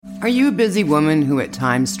Are you a busy woman who at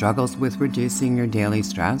times struggles with reducing your daily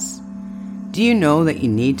stress? Do you know that you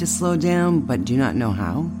need to slow down but do not know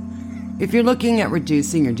how? If you're looking at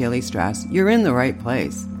reducing your daily stress, you're in the right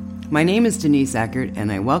place. My name is Denise Eckert,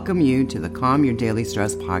 and I welcome you to the Calm Your Daily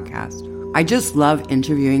Stress podcast. I just love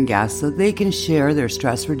interviewing guests so they can share their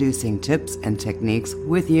stress-reducing tips and techniques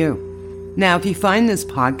with you. Now, if you find this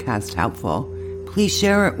podcast helpful, please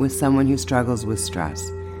share it with someone who struggles with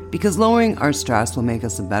stress, because lowering our stress will make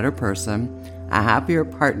us a better person, a happier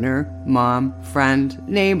partner, mom, friend,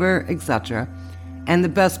 neighbor, etc. And the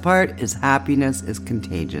best part is happiness is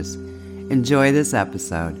contagious. Enjoy this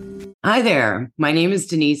episode. Hi there, my name is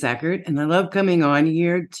Denise Eckert, and I love coming on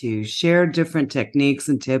here to share different techniques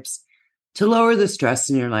and tips to lower the stress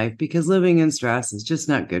in your life, because living in stress is just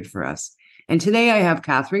not good for us. And today I have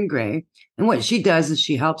Catherine Gray, and what she does is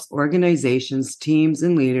she helps organizations, teams,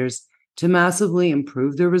 and leaders to massively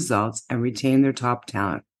improve their results and retain their top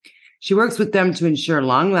talent. She works with them to ensure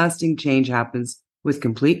long-lasting change happens with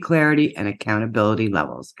complete clarity and accountability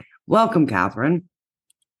levels. Welcome, Catherine.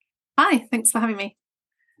 Hi, thanks for having me.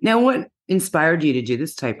 Now, what inspired you to do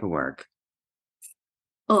this type of work?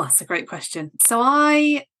 Oh, that's a great question. So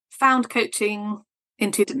I found coaching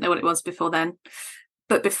didn't know what it was before then.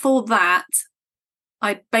 But before that,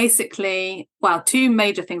 I basically, two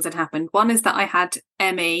major things had happened. One is that I had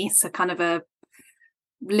ME, so kind of a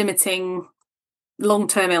limiting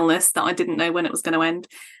long-term illness that I didn't know when it was going to end.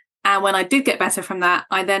 And when I did get better from that,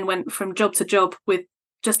 I then went from job to job with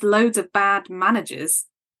just loads of bad managers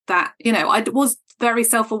that, I was very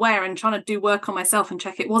self-aware and trying to do work on myself and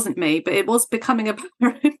check it wasn't me, but it was becoming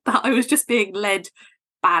apparent that I was just being led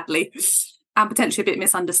badly and potentially a bit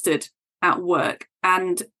misunderstood at work.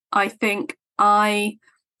 And I think I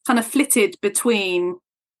kind of flitted between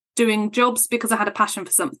doing jobs because I had a passion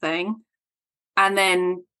for something, and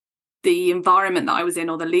then the environment that I was in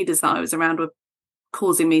or the leaders that I was around were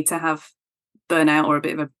causing me to have burnout or a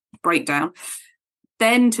bit of a breakdown,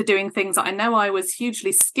 then to doing things that I know I was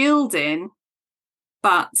hugely skilled in,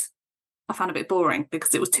 but I found a bit boring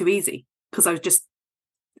because it was too easy, because I was just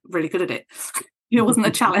really good at it. It wasn't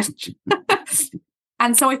a challenge.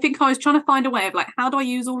 And so I think I was trying to find a way of how do I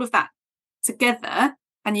use all of that together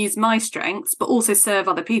and use my strengths, but also serve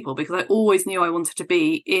other people, because I always knew I wanted to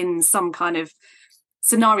be in some kind of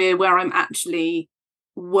scenario where I'm actually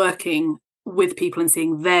working with people and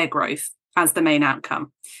seeing their growth as the main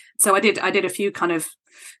outcome. So I did a few kind of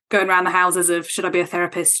going around the houses of, should I be a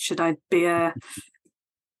therapist? Should I be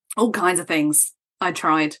all kinds of things I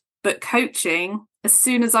tried. But coaching, as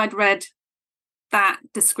soon as I'd read that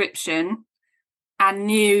description and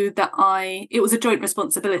knew that it was a joint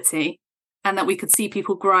responsibility and that we could see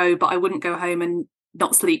people grow, but I wouldn't go home and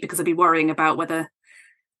not sleep because I'd be worrying about whether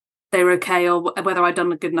they were okay or whether I'd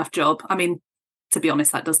done a good enough job. I mean, to be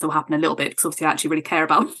honest, that does still happen a little bit, because obviously I actually really care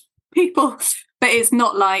about people, but it's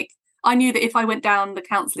not like, I knew that if I went down the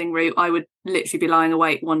counselling route, I would literally be lying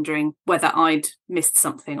awake wondering whether I'd missed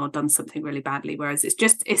something or done something really badly. Whereas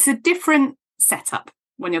it's a different setup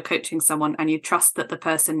when you're coaching someone and you trust that the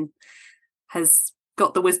person has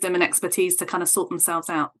got the wisdom and expertise to kind of sort themselves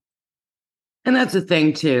out. And that's the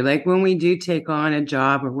thing too. When we do take on a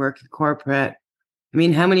job or work in corporate, I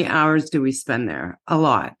mean, how many hours do we spend there? A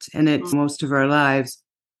lot. And it's most of our lives.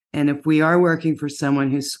 And if we are working for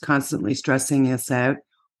someone who's constantly stressing us out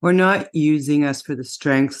or not using us for the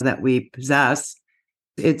strengths that we possess,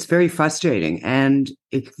 it's very frustrating. And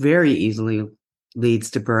it very easily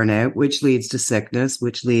leads to burnout, which leads to sickness,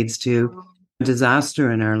 which leads to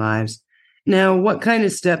disaster in our lives. Now, what kind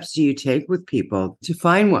of steps do you take with people to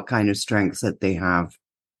find what kind of strengths that they have?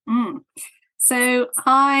 So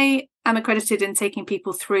I am accredited in taking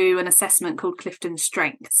people through an assessment called Clifton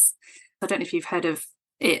Strengths. I don't know if you've heard of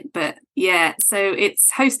it, but yeah. So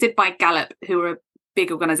it's hosted by Gallup, who are a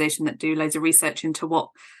big organisation that do loads of research into what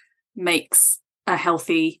makes a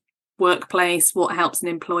healthy workplace, what helps an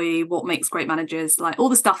employee, what makes great managers, all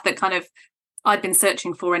the stuff that kind of I'd been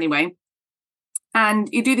searching for anyway. And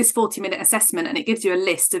you do this 40-minute assessment, and it gives you a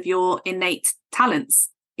list of your innate talents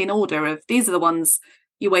in order of, these are the ones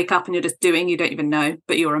you wake up and you're just doing, you don't even know,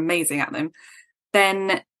 but you're amazing at them.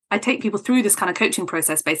 Then I take people through this kind of coaching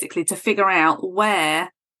process basically to figure out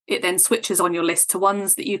where it then switches on your list to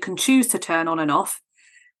ones that you can choose to turn on and off.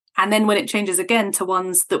 And then when it changes again to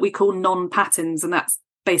ones that we call non-patterns, and that's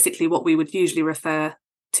basically what we would usually refer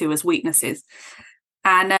to as weaknesses.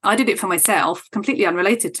 And I did it for myself, completely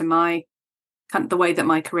unrelated to the way that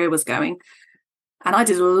my career was going. And I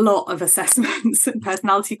did a lot of assessments and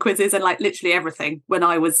personality quizzes and literally everything when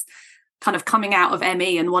I was kind of coming out of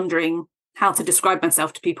ME and wondering how to describe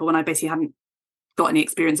myself to people when I basically hadn't got any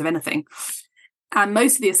experience of anything. And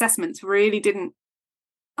most of the assessments really didn't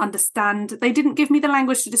understand. They didn't give me the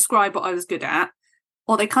language to describe what I was good at,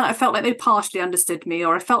 or they kind of felt like they partially understood me,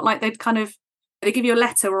 or I felt like they give you a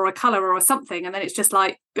letter or a colour or something, and then it's just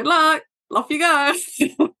like, good luck, off you go.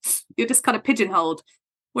 You're just kind of pigeonholed.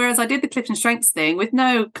 Whereas I did the Clifton Strengths thing with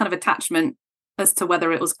no kind of attachment as to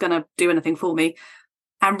whether it was going to do anything for me,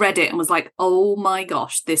 and read it and was like, oh my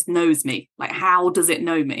gosh, this knows me. Like, how does it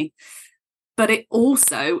know me? But it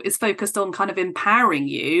also is focused on kind of empowering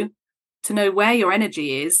you to know where your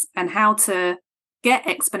energy is and how to get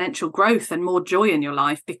exponential growth and more joy in your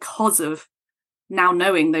life because of now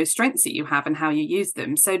knowing those strengths that you have and how you use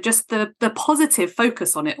them. So just the positive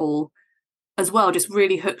focus on it all as well just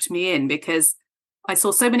really hooked me in, because I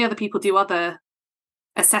saw so many other people do other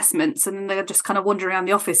assessments and they're just kind of wandering around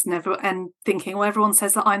the office and thinking, well, everyone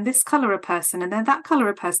says that I'm this colour of person and they're that colour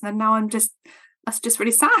of person, and now that's just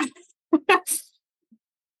really sad.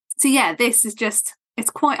 So yeah, this is just, it's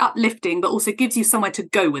quite uplifting, but also gives you somewhere to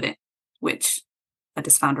go with it, which I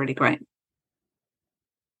just found really great.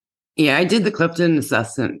 Yeah, I did the Clifton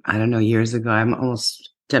assessment, I don't know, years ago. I'm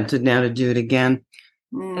almost tempted now to do it again.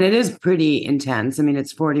 And it is pretty intense. I mean,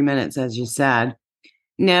 it's 40 minutes, as you said.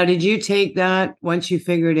 Now, did you take that once you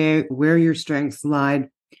figured out where your strengths lied?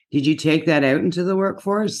 Did you take that out into the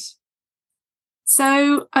workforce?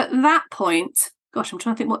 So at that point, gosh, I'm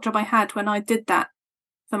trying to think what job I had when I did that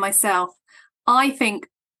for myself. I think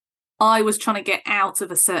I was trying to get out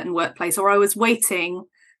of a certain workplace, or I was waiting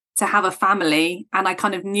to have a family, and I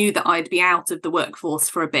kind of knew that I'd be out of the workforce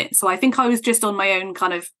for a bit. So I think I was just on my own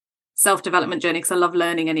kind of self-development journey, because I love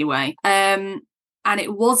learning anyway. And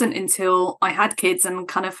it wasn't until I had kids and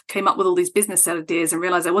kind of came up with all these business ideas and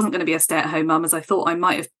realized I wasn't going to be a stay-at-home mum as I thought I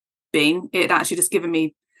might have been. It had actually just given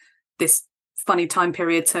me this funny time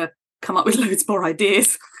period to come up with loads more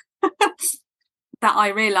ideas that I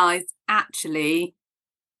realized actually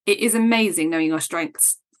it is amazing knowing your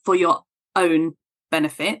strengths for your own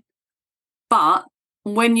benefit. But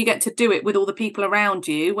when you get to do it with all the people around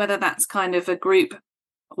you, whether that's kind of a group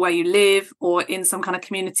where you live or in some kind of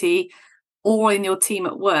community or in your team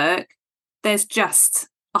at work, there's just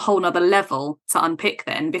a whole nother level to unpick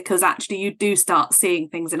then, because actually you do start seeing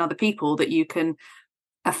things in other people that you can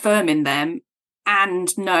affirm in them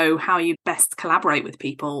and know how you best collaborate with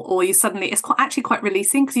people. Or you suddenly, it's actually quite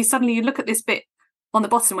releasing, because you look at this bit on the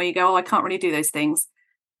bottom where you go, oh, I can't really do those things.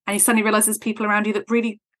 And you suddenly realize there's people around you that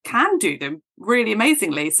really can do them really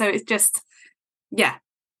amazingly. So it's just, yeah,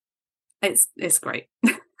 it's great.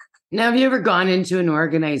 Now, have you ever gone into an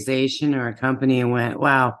organization or a company and went,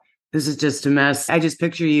 wow, this is just a mess? I just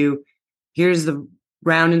picture you, here's the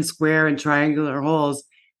round and square and triangular holes,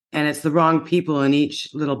 and it's the wrong people in each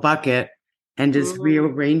little bucket, and just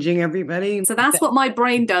rearranging everybody. So that's what my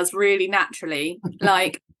brain does really naturally.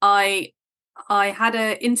 Like I had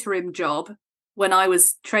an interim job when I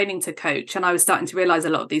was training to coach, and I was starting to realize a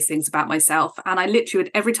lot of these things about myself. And I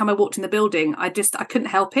literally, every time I walked in the building, I couldn't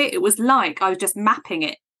help it. It was like I was just mapping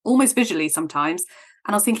it almost visually sometimes.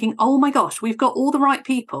 And I was thinking, oh my gosh, we've got all the right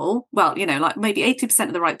people. Well, like maybe 80%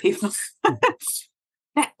 of the right people.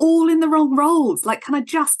 They're all in the wrong roles. Like, I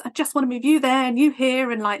just want to move you there and you here.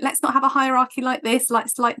 And like, let's not have a hierarchy like this.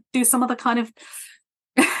 Let's like do some other kind of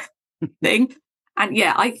thing. And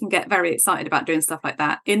yeah, I can get very excited about doing stuff like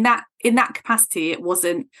that. In that capacity, it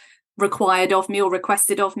wasn't required of me or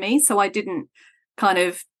requested of me. So I didn't kind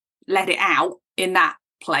of let it out in that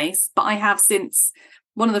place. But I have since,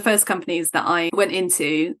 one of the first companies that I went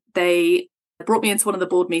into, they brought me into one of the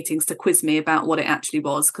board meetings to quiz me about what it actually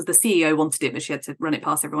was, because the CEO wanted it, but she had to run it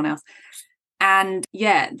past everyone else. And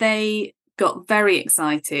yeah, they got very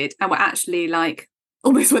excited and were actually like,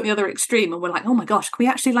 almost went the other extreme, and we're like, oh my gosh, can we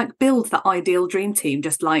actually like build that ideal dream team,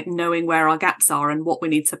 just like knowing where our gaps are and what we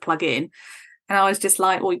need to plug in? And I was just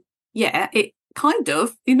like, well, yeah, it kind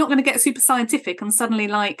of, you're not going to get super scientific and suddenly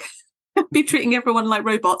like be treating everyone like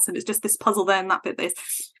robots and it's just this puzzle there and that bit this.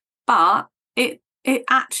 But it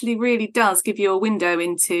actually really does give you a window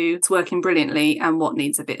into it's working brilliantly and what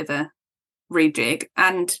needs a bit of a rejig.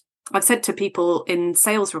 And I've said to people in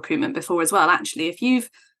sales recruitment before as well, actually, if you've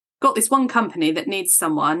got this one company that needs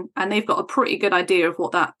someone and they've got a pretty good idea of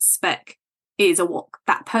what that spec is or what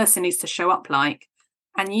that person needs to show up like,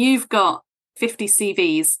 and you've got 50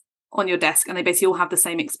 CVs on your desk and they basically all have the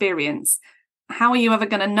same experience, how are you ever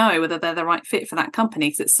going to know whether they're the right fit for that company?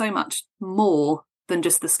 Because it's so much more than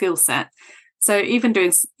just the skill set. So even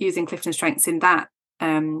using Clifton Strengths in that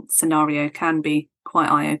scenario can be quite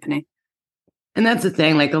eye-opening. And that's the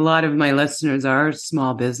thing, like a lot of my listeners are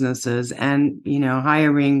small businesses and,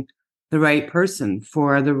 hiring the right person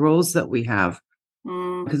for the roles that we have.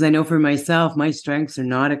 Because I know for myself, my strengths are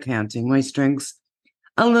not accounting. My strengths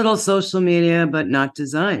a little social media, but not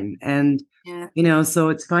design. And, Yeah. so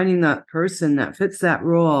it's finding that person that fits that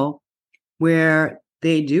role where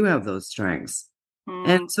they do have those strengths.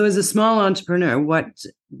 And Mm, so, as a small entrepreneur, what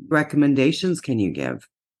recommendations can you give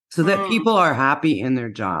so that mm, people are happy in their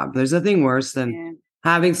job? There's nothing worse than yeah.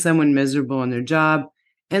 having someone miserable in their job.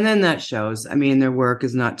 And then that shows. I mean, their work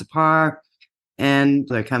is not to par and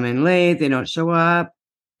they come in late, they don't show up,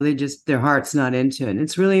 their heart's not into it. And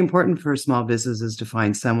it's really important for small businesses to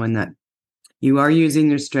find someone that you are using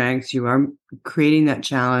their strengths, you are creating that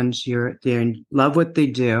challenge, they love what they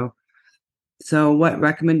do. So, what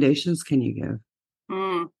recommendations can you give?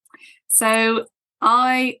 Mm. So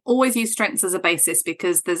I always use strengths as a basis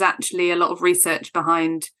because there's actually a lot of research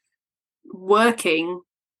behind working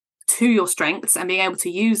to your strengths and being able to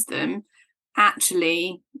use them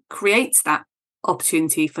actually creates that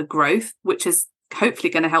opportunity for growth, which is hopefully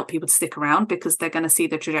going to help people to stick around because they're going to see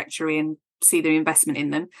the trajectory and see the investment in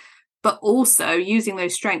them. But also using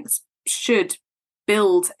those strengths should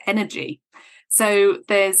build energy. So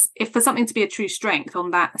if for something to be a true strength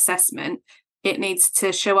on that assessment, it needs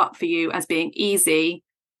to show up for you as being easy,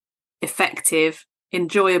 effective,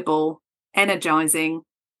 enjoyable, energizing,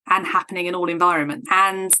 and happening in all environments.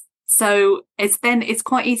 And so it's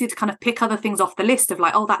quite easy to kind of pick other things off the list of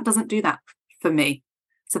like, oh, that doesn't do that for me.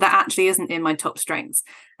 So that actually isn't in my top strengths.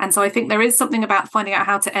 And so I think there is something about finding out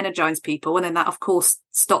how to energize people. And then that, of course,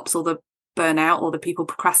 stops all the burnout or the people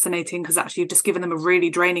procrastinating because actually you've just given them a really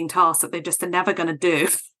draining task that they just are never going to do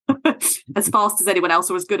as fast as anyone else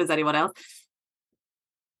or as good as anyone else.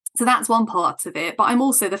 So that's one part of it. But I'm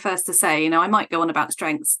also the first to say, I might go on about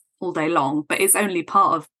strengths all day long, but it's only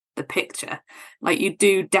part of the picture. Like you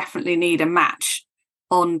do definitely need a match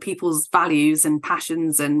on people's values and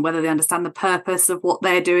passions and whether they understand the purpose of what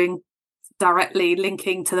they're doing directly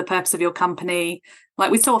linking to the purpose of your company.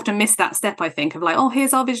 Like we so often miss that step, I think, of like, oh,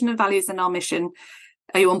 here's our vision and values and our mission.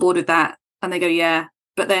 Are you on board with that? And they go, yeah.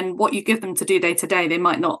 But then what you give them to do day to day, they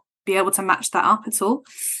might not be able to match that up at all.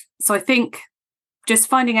 So I think just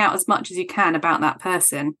finding out as much as you can about that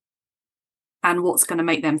person and what's going to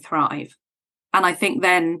make them thrive. And I think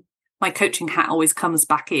then my coaching hat always comes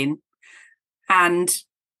back in. And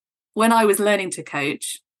when I was learning to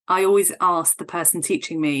coach, I always asked the person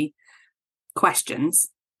teaching me questions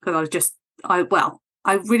because I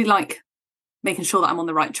really like making sure that I'm on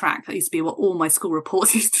the right track. That used to be what all my school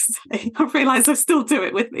reports used to say. I realised I still do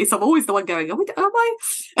it with me. So I'm always the one going, am I?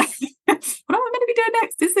 What am I meant to be doing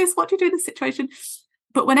next? Is this what do you do in this situation?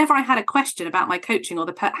 But whenever I had a question about my coaching or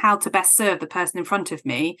how to best serve the person in front of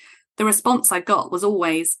me, the response I got was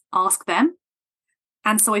always ask them.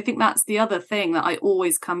 And so I think that's the other thing that I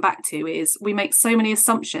always come back to is we make so many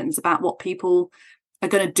assumptions about what people are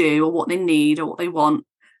going to do or what they need or what they want.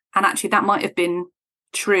 And actually that might have been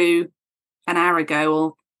true an hour ago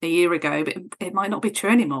or a year ago, but it might not be true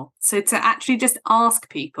anymore. So to actually just ask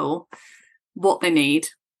people what they need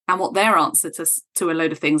and what their answer to a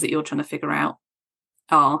load of things that you're trying to figure out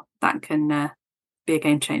are, that can be a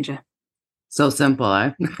game changer. So simple,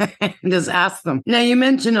 eh? Just ask them. Now, you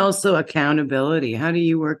mentioned also accountability. How do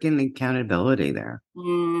you work in accountability there?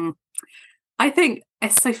 I think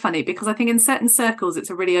it's so funny because I think in certain circles it's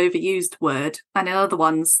a really overused word, and in other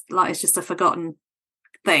ones, like it's just a forgotten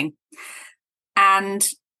thing. And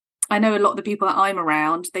I know a lot of the people that I'm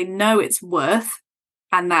around, they know it's worth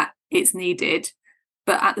and that it's needed,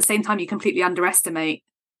 but at the same time, you completely underestimate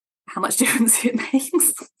how much difference it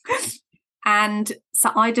makes. And so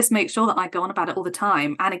I just make sure that I go on about it all the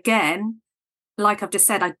time. And again, like I've just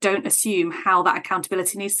said, I don't assume how that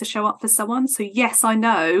accountability needs to show up for someone. So yes, I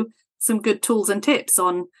know some good tools and tips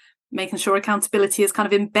on making sure accountability is kind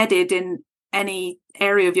of embedded in any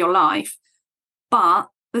area of your life. But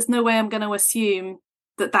there's no way I'm going to assume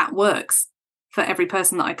that works for every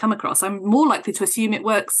person that I come across. I'm more likely to assume it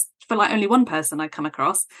works for like only one person I come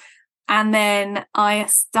across. And then I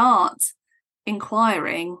start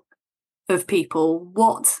inquiring of people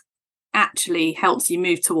what actually helps you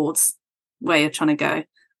move towards where you're trying to go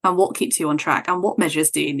and what keeps you on track and what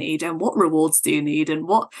measures do you need and what rewards do you need and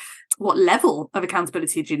what level of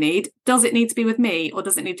accountability do you need? Does it need to be with me or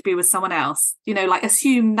does it need to be with someone else? Like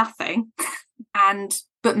assume nothing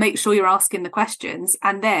but make sure you're asking the questions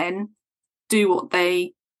and then do what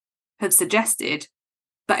they have suggested.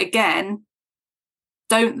 But again,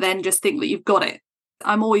 don't then just think that you've got it.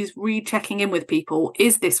 I'm always rechecking in with people.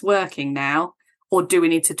 Is this working now? Or do we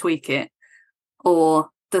need to tweak it? Or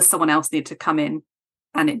does someone else need to come in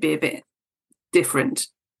and it be a bit different?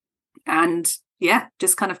 And yeah,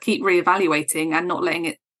 just kind of keep reevaluating and not letting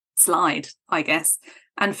it slide, I guess.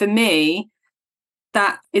 And for me,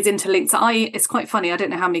 that is interlinked. So it's quite funny. I don't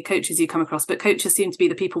know how many coaches you come across, but coaches seem to be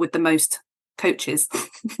the people with the most coaches.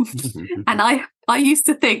 And I used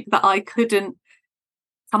to think that I couldn't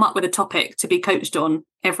come up with a topic to be coached on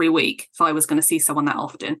every week if I was going to see someone that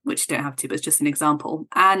often, which you don't have to, but it's just an example.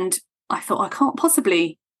 And I thought, I can't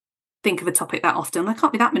possibly think of a topic that often. There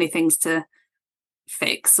can't be that many things to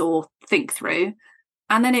fix or think through.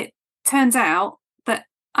 And then it turns out that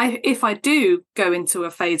if I do go into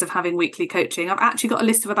a phase of having weekly coaching, I've actually got a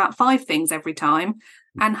list of about 5 things every time.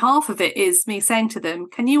 And half of it is me saying to them,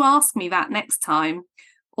 can you ask me that next time?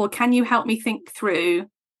 Or can you help me think through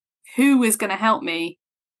who is going to help me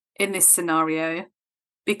in this scenario?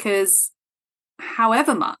 Because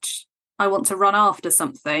however much I want to run after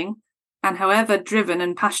something and however driven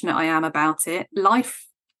and passionate I am about it, life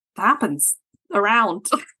happens around.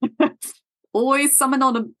 Always some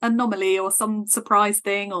anomaly or some surprise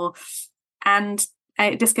thing, and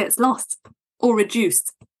it just gets lost or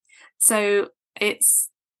reduced. So it's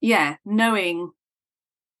knowing,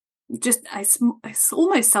 just it's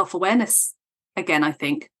almost self-awareness again, I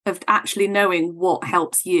think, of actually knowing what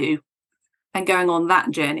helps you and going on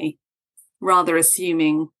that journey rather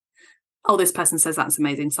assuming, oh, this person says that's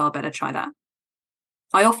amazing, so I better try that.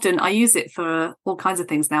 I use it for all kinds of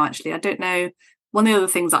things now, actually. I don't know. One of the other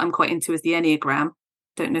things that I'm quite into is the Enneagram.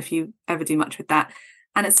 Don't know if you ever do much with that.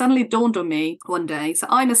 And it suddenly dawned on me one day. So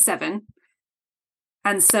I'm a 7.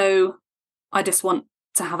 And so I just want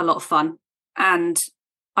to have a lot of fun. And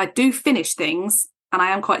I do finish things and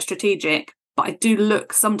I am quite strategic, but I do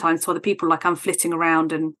look sometimes to other people like I'm flitting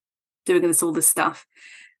around and doing all this stuff.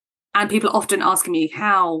 And people are often asking me,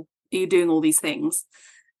 how are you doing all these things?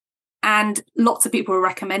 And lots of people were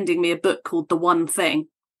recommending me a book called The One Thing.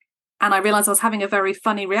 And I realized I was having a very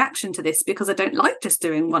funny reaction to this because I don't like just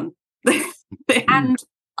doing one thing. And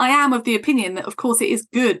I am of the opinion that, of course, it is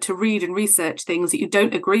good to read and research things that you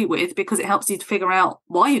don't agree with because it helps you to figure out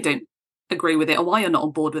why you don't agree with it or why you're not on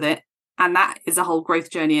board with it. And that is a whole growth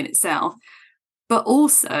journey in itself. But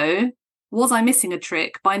also, was I missing a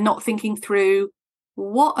trick by not thinking through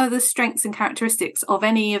what are the strengths and characteristics of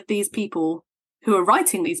any of these people who are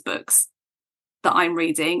writing these books that I'm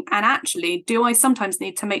reading? And actually, do I sometimes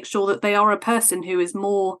need to make sure that they are a person who is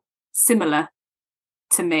more similar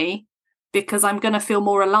to me, because I'm going to feel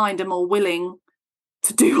more aligned and more willing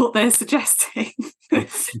to do what they're suggesting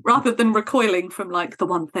rather than recoiling from like the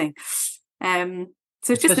one thing.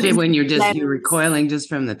 So it's just especially when you're recoiling just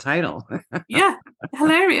from the title. Yeah,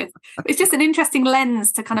 hilarious. It's just an interesting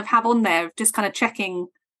lens to kind of have on there, just kind of checking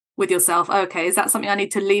with yourself, okay, is that something I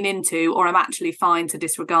need to lean into, or I'm actually fine to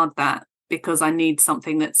disregard that because I need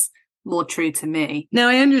something that's more true to me? Now,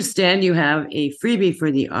 I understand you have a freebie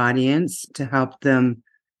for the audience to help them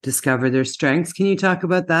discover their strengths. Can you talk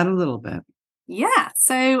about that a little bit? Yeah,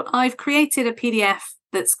 so I've created a PDF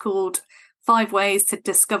that's called 5 Ways to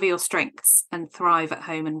Discover Your Strengths and Thrive at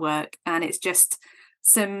Home and Work. And it's just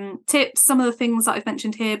some tips, some of the things that I've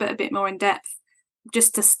mentioned here, but a bit more in depth,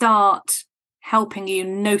 just to start helping you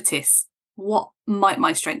notice what might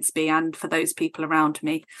my strengths be and for those people around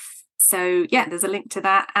me. So yeah, there's a link to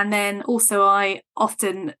that. And then also I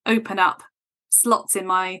often open up slots in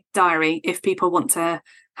my diary if people want to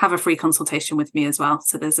have a free consultation with me as well.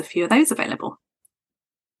 So there's a few of those available.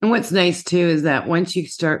 And what's nice too is that once you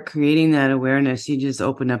start creating that awareness, you just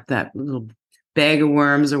open up that little bag of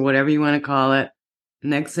worms or whatever you want to call it.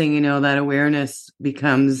 Next thing you know, that awareness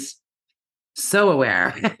becomes so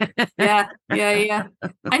aware. Yeah.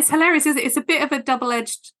 It's hilarious, isn't it? It's a bit of a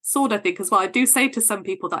double-edged sword, I think, as well. I do say to some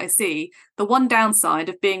people that I see, the one downside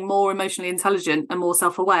of being more emotionally intelligent and more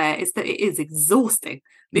self-aware is that it is exhausting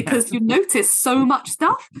because you notice so much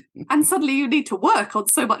stuff and suddenly you need to work on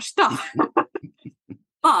so much stuff.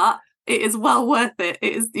 But it is well worth it.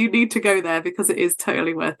 You need to go there because it is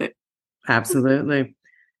totally worth it. Absolutely.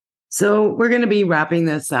 So we're going to be wrapping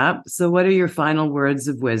this up. So what are your final words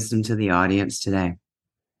of wisdom to the audience today?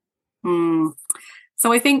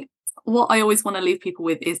 So I think what I always want to leave people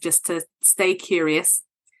with is just to stay curious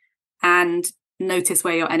and notice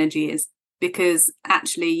where your energy is, because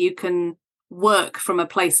actually you can work from a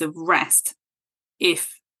place of rest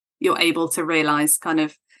if you're able to realize kind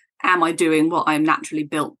of, am I doing what I'm naturally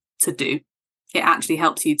built to do? It actually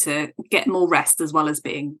helps you to get more rest as well as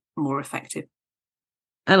being more effective.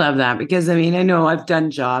 I love that because, I mean, I know I've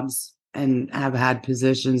done jobs and have had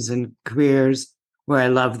positions and careers where I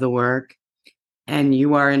love the work and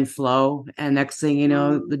you are in flow. And next thing you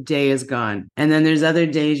know, the day is gone. And then there's other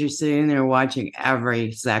days you're sitting there watching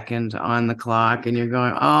every second on the clock and you're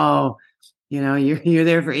going, oh, you're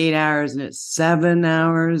there for 8 hours and it's 7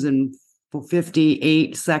 hours and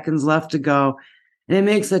 58 seconds left to go. And it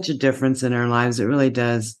makes such a difference in our lives. It really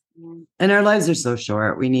does. And our lives are so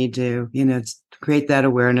short. We need to, create that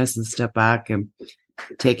awareness and step back and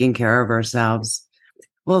taking care of ourselves.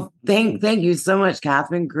 Well, thank you so much,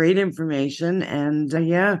 Catherine. Great information. And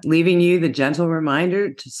leaving you the gentle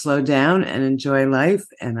reminder to slow down and enjoy life.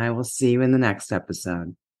 And I will see you in the next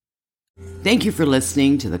episode. Thank you for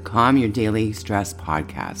listening to the Calm Your Daily Stress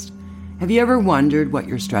podcast. Have you ever wondered what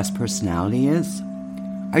your stress personality is?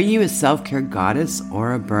 Are you a self-care goddess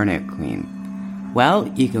or a burnout queen? Well,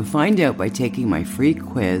 you can find out by taking my free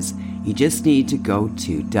quiz. You just need to go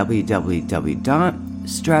to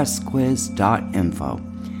www.stressquiz.info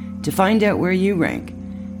to find out where you rank.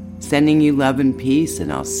 Sending you love and peace,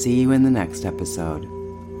 and I'll see you in the next episode.